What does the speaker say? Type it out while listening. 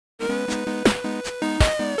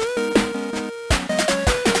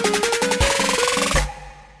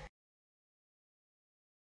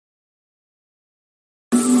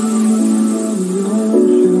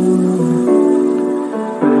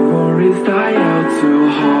out too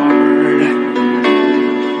hard.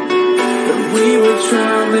 But we were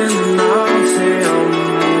traveling the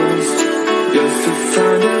mountains just to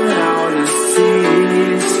find the loudest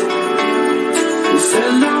seas. We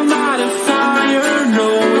set our mind on fire,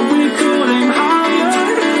 knowing we could aim higher,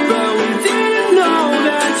 but we didn't know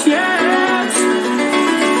that yet.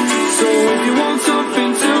 So if you want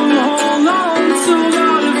something to hold on to,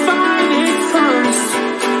 gotta find it first.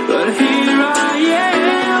 But here I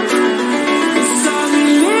am, 'cause I've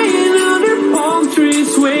been laying under palm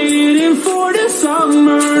trees, waiting for the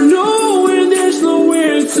summer, knowing there's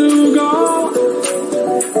nowhere to go.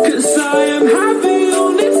 'Cause I am happy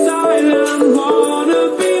on this island, wanna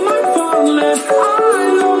be my farmland. I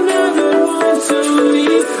don't ever want to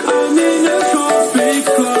leave, I'm in a tropic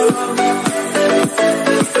club.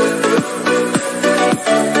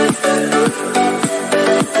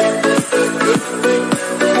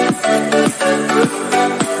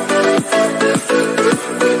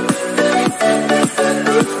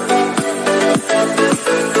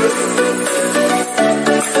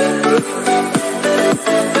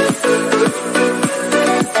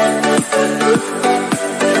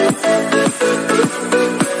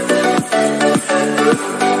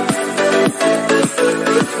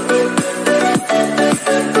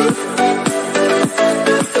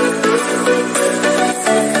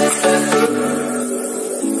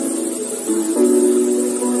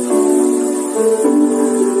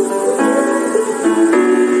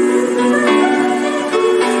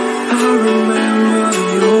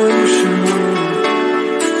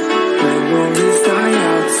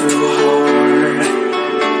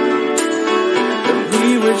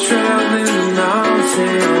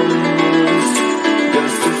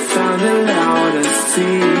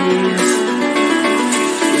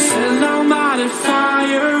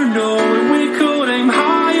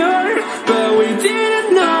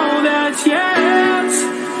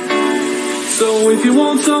 If you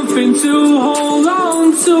want something to hold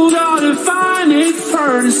on to, gotta find it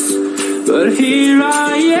first. But here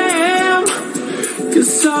I am,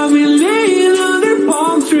 'cause I've been laying under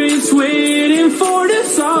palm trees, waiting for the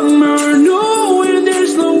summer, knowing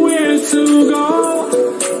there's nowhere to go.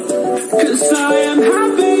 'Cause I am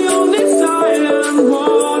happy on this island,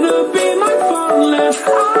 wanna be my farmland.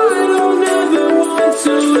 I don't ever want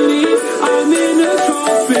to leave, I'm in a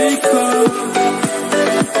tropic club.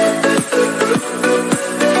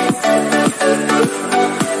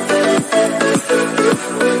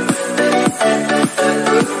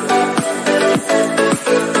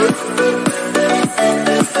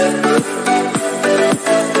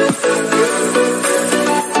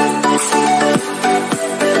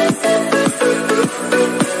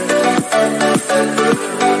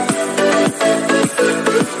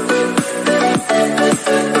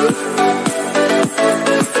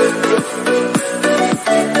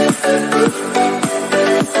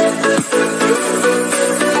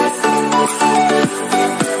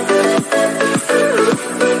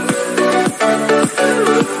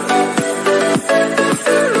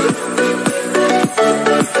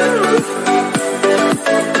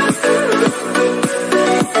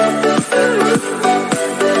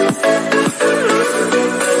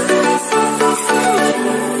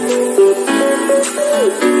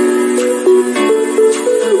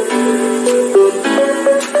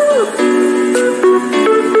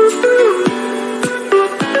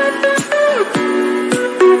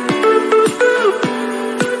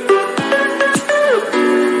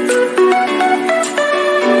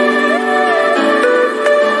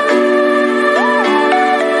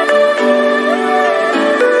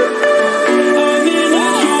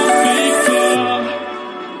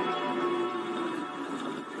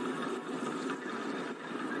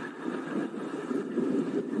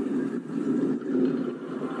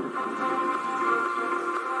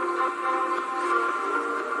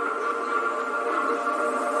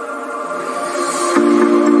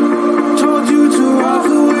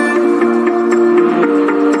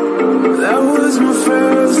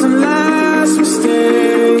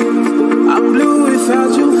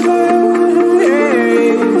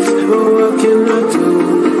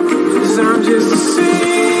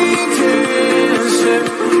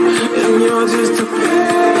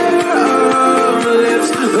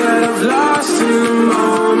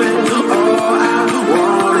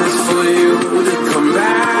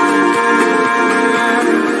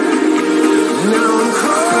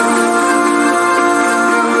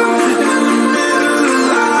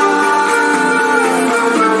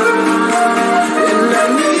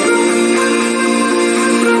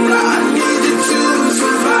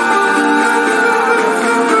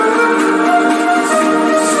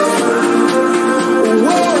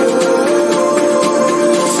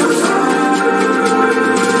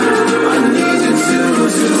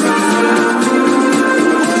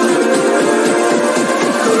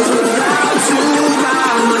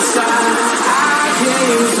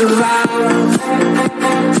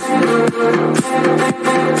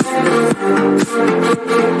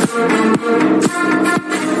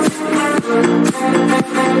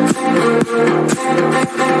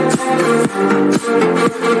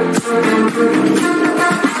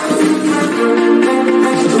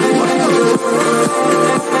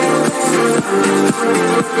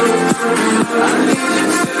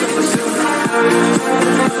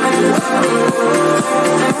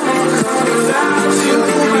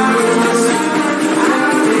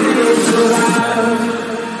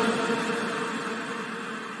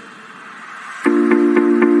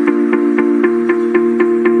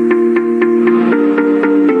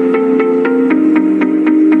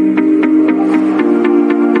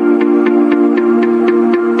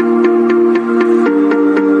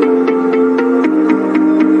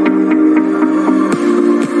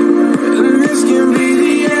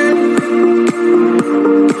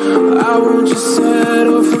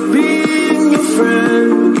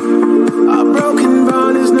 mend. A broken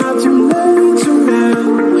bond is not too late to mend.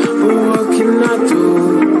 But what can I do?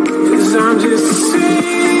 'Cause I'm just a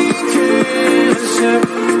sinking ship,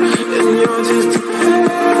 and you're just a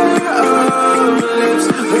pair of lips.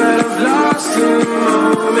 But I've lost the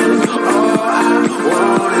moment. All I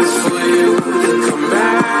want is for you to come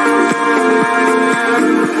back.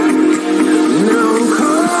 Now I'm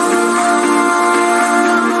caught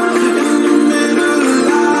in the middle of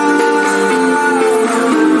life,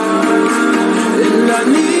 and I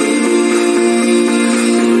need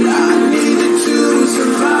you to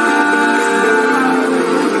survive.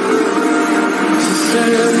 She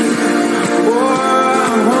said, boy,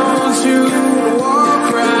 I want you to walk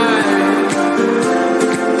right,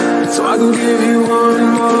 so I can give you one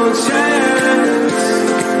more chance.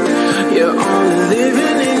 You're only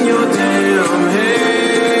living in your damn head.